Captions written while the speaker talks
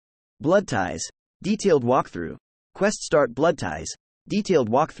Blood ties. Detailed walkthrough. Quest start. Blood ties.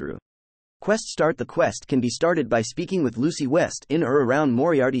 Detailed walkthrough. Quest start. The quest can be started by speaking with Lucy West in or around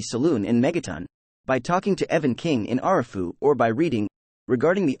Moriarty Saloon in Megaton, by talking to Evan King in Arafu, or by reading,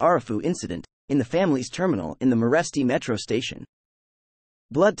 regarding the Arafu incident, in the family's terminal in the Meresti metro station.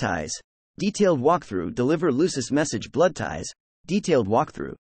 Blood ties. Detailed walkthrough. Deliver Lucy's message. Blood ties. Detailed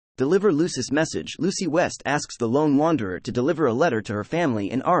walkthrough. Deliver Lucy's message. Lucy West asks the lone wanderer to deliver a letter to her family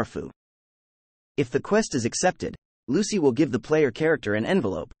in Arafu. If the quest is accepted, Lucy will give the player character an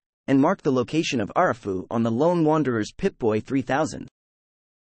envelope, and mark the location of Arafu on the lone wanderer's Pip-Boy 3000.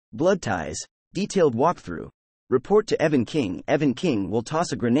 Blood ties. Detailed walkthrough. Report to Evan King. Evan King will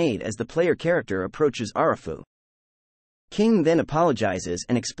toss a grenade as the player character approaches Arafu. King then apologizes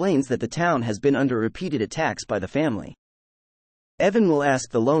and explains that the town has been under repeated attacks by the family. Evan will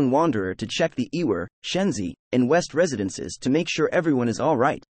ask the lone wanderer to check the Iwer, Shenzi, and West residences to make sure everyone is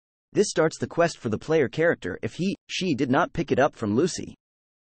alright. This starts the quest for the player character if she did not pick it up from Lucy.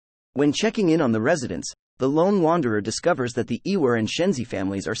 When checking in on the residence, the lone wanderer discovers that the Iwer and Shenzi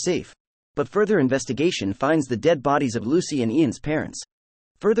families are safe, but further investigation finds the dead bodies of Lucy and Ian's parents.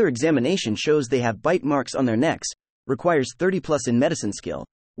 Further examination shows they have bite marks on their necks, requires 30+ in medicine skill,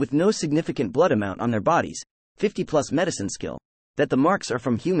 with no significant blood amount on their bodies, 50+ medicine skill, that the marks are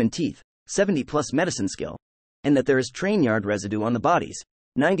from human teeth, 70+ medicine skill, and that there is train yard residue on the bodies,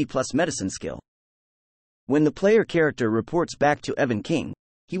 90+ medicine skill. When the player character reports back to Evan King,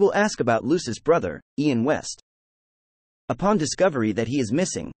 he will ask about Lucy's brother, Ian West. Upon discovery that he is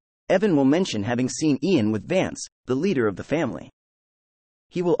missing, Evan will mention having seen Ian with Vance, the leader of the family.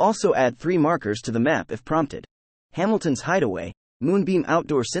 He will also add 3 markers to the map if prompted: Hamilton's Hideaway, Moonbeam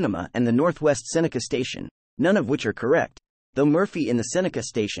Outdoor Cinema, and the Northwest Seneca Station, none of which are correct, though Murphy in the Seneca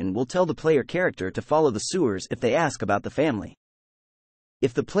Station will tell the player character to follow the sewers if they ask about the family.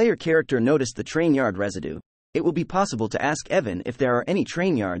 If the player character noticed the train yard residue, it will be possible to ask Evan if there are any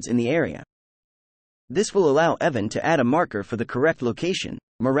train yards in the area. This will allow Evan to add a marker for the correct location,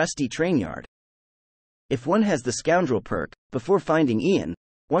 Meresti train yard. If one has the Scoundrel perk, before finding Ian,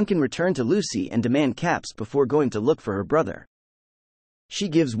 one can return to Lucy and demand caps before going to look for her brother. She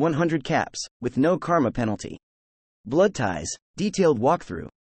gives 100 caps, with no karma penalty. Blood ties. Detailed walkthrough.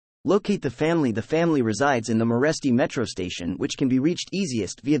 Locate the family. The family resides in the Meresti metro station, which can be reached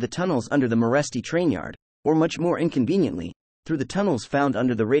easiest via the tunnels under the Meresti train yard, or much more inconveniently, through the tunnels found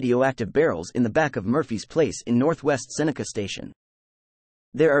under the radioactive barrels in the back of Murphy's place in Northwest Seneca Station.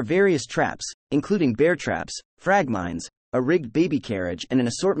 There are various traps, including bear traps, frag mines, a rigged baby carriage, and an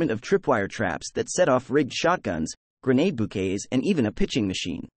assortment of tripwire traps that set off rigged shotguns, grenade bouquets, and even a pitching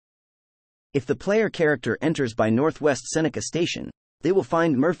machine. If the player character enters by Northwest Seneca Station, they will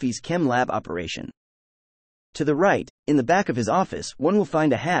find Murphy's chem lab operation. To the right, in the back of his office, one will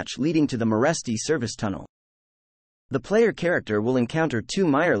find a hatch leading to the Meresti service tunnel. The player character will encounter 2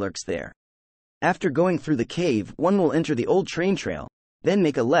 Mirelurks there. After going through the cave, one will enter the old train trail, then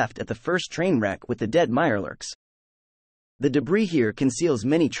make a left at the first train wreck with the dead Mirelurks. The debris here conceals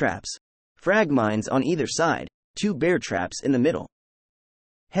many traps, frag mines on either side, 2 bear traps in the middle.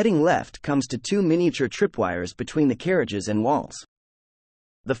 Heading left comes to 2 miniature tripwires between the carriages and walls.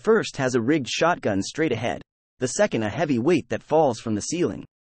 The first has a rigged shotgun straight ahead, the second a heavy weight that falls from the ceiling.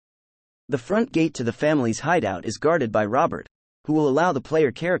 The front gate to the family's hideout is guarded by Robert, who will allow the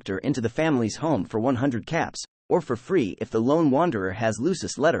player character into the family's home for 100 caps, or for free if the lone wanderer has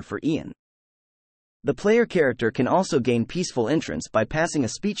Lucy's letter for Ian. The player character can also gain peaceful entrance by passing a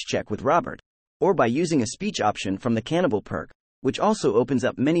speech check with Robert, or by using a speech option from the Cannibal perk, which also opens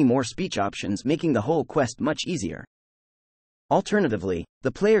up many more speech options, making the whole quest much easier. Alternatively,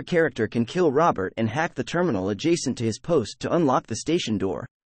 the player character can kill Robert and hack the terminal adjacent to his post to unlock the station door,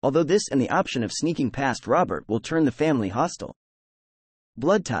 although this and the option of sneaking past Robert will turn the family hostile.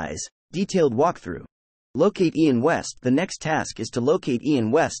 Blood ties. Detailed walkthrough. Locate Ian West. The next task is to locate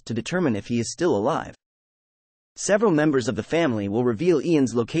Ian West to determine if he is still alive. Several members of the family will reveal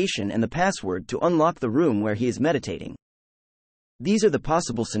Ian's location and the password to unlock the room where he is meditating. These are the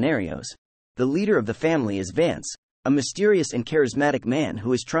possible scenarios. The leader of the family is Vance, a mysterious and charismatic man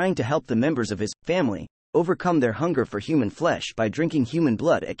who is trying to help the members of his family overcome their hunger for human flesh by drinking human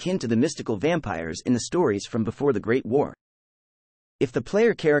blood akin to the mystical vampires in the stories from before the Great War. If the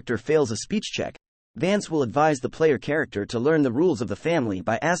player character fails a speech check, Vance will advise the player character to learn the rules of the family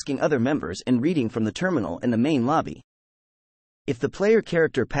by asking other members and reading from the terminal in the main lobby. If the player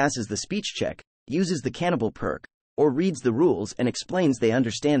character passes the speech check, uses the Cannibal perk, or reads the rules and explains they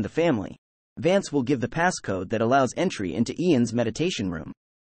understand the family, Vance will give the passcode that allows entry into Ian's meditation room.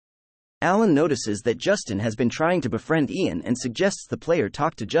 Alan notices that Justin has been trying to befriend Ian and suggests the player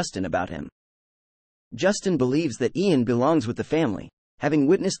talk to Justin about him. Justin believes that Ian belongs with the family, having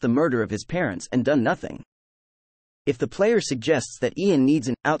witnessed the murder of his parents and done nothing. If the player suggests that Ian needs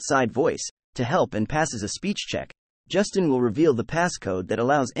an outside voice to help and passes a speech check, Justin will reveal the passcode that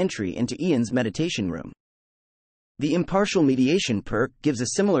allows entry into Ian's meditation room. The impartial mediation perk gives a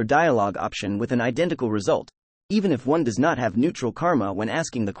similar dialogue option with an identical result, even if one does not have neutral karma when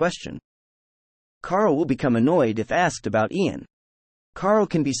asking the question. Carl will become annoyed if asked about Ian. Carl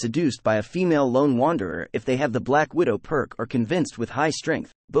can be seduced by a female lone wanderer if they have the Black Widow perk or convinced with high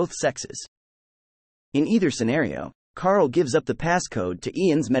strength, both sexes. In either scenario, Carl gives up the passcode to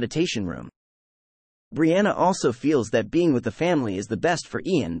Ian's meditation room. Brianna also feels that being with the family is the best for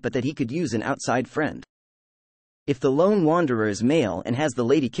Ian but that he could use an outside friend. If the lone wanderer is male and has the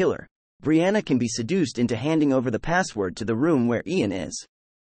lady killer, Brianna can be seduced into handing over the password to the room where Ian is.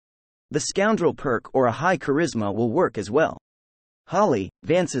 The scoundrel perk or a high charisma will work as well. Holly,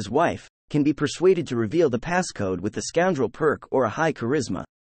 Vance's wife, can be persuaded to reveal the passcode with the scoundrel perk or a high charisma.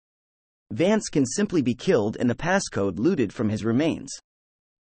 Vance can simply be killed and the passcode looted from his remains.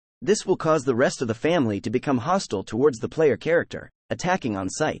 This will cause the rest of the family to become hostile towards the player character, attacking on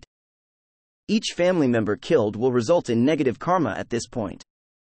sight. Each family member killed will result in negative karma at this point.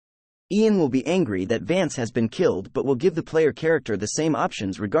 Ian will be angry that Vance has been killed but will give the player character the same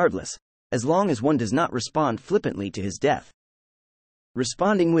options regardless, as long as one does not respond flippantly to his death.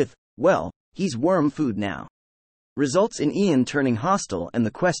 Responding with, "Well, he's worm food now," results in Ian turning hostile and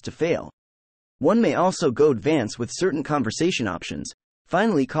the quest to fail. One may also goad Vance with certain conversation options,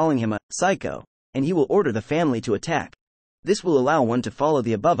 finally calling him a psycho, and he will order the family to attack. This will allow one to follow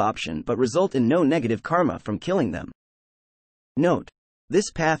the above option but result in no negative karma from killing them. Note: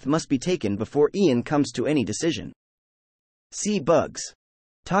 this path must be taken before Ian comes to any decision. See bugs.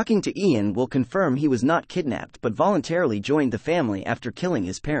 Talking to Ian will confirm he was not kidnapped but voluntarily joined the family after killing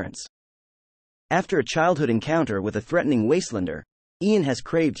his parents. After a childhood encounter with a threatening wastelander, Ian has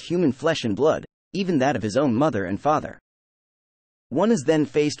craved human flesh and blood, even that of his own mother and father. One is then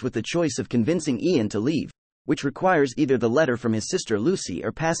faced with the choice of convincing Ian to leave, which requires either the letter from his sister Lucy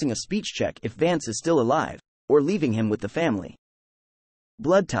or passing a speech check if Vance is still alive, or leaving him with the family.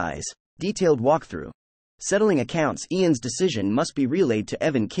 Blood ties. Detailed walkthrough. Settling accounts. Ian's decision must be relayed to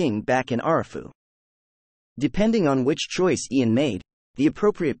Evan King back in Arafu. Depending on which choice Ian made, the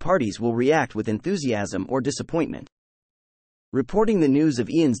appropriate parties will react with enthusiasm or disappointment. Reporting the news of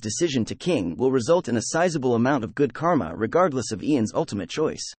Ian's decision to King will result in a sizable amount of good karma regardless of Ian's ultimate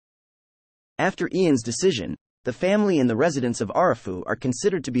choice. After Ian's decision, the family and the residents of Arafu are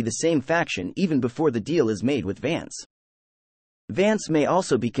considered to be the same faction even before the deal is made with Vance. Vance may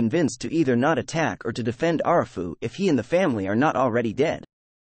also be convinced to either not attack or to defend Arafu if he and the family are not already dead.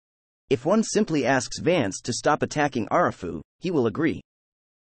 If one simply asks Vance to stop attacking Arafu, he will agree.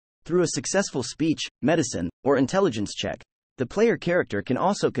 Through a successful speech, medicine, or intelligence check, the player character can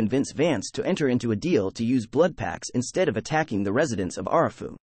also convince Vance to enter into a deal to use blood packs instead of attacking the residents of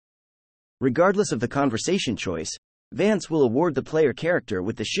Arafu. Regardless of the conversation choice, Vance will award the player character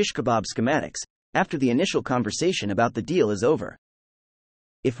with the shish kebab schematics after the initial conversation about the deal is over.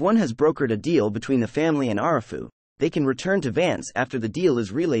 If one has brokered a deal between the family and Arafu, they can return to Vance after the deal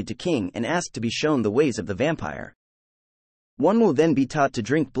is relayed to King and ask to be shown the ways of the vampire. One will then be taught to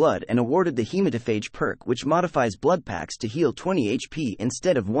drink blood and awarded the hematophage perk, which modifies blood packs to heal 20 HP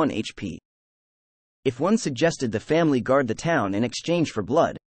instead of 1 HP. If one suggested the family guard the town in exchange for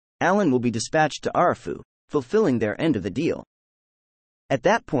blood, Alan will be dispatched to Arafu, fulfilling their end of the deal. At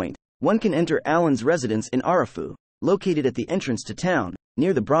that point, one can enter Alan's residence in Arafu, located at the entrance to town,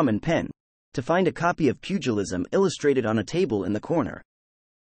 near the Brahmin pen, to find a copy of Pugilism illustrated on a table in the corner.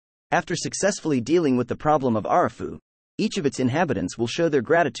 After successfully dealing with the problem of Arafu, each of its inhabitants will show their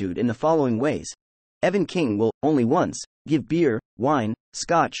gratitude in the following ways. Evan King will, only once, give beer, wine,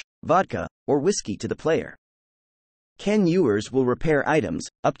 scotch, vodka, or whiskey to the player. Ken Ewers will repair items,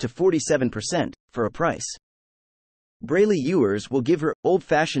 up to 47%, for a price. Braylee Ewers will give her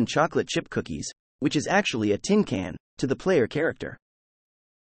old-fashioned chocolate chip cookies, which is actually a tin can, to the player character.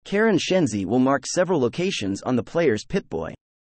 Karen Shenzi will mark several locations on the player's Pip-Boy,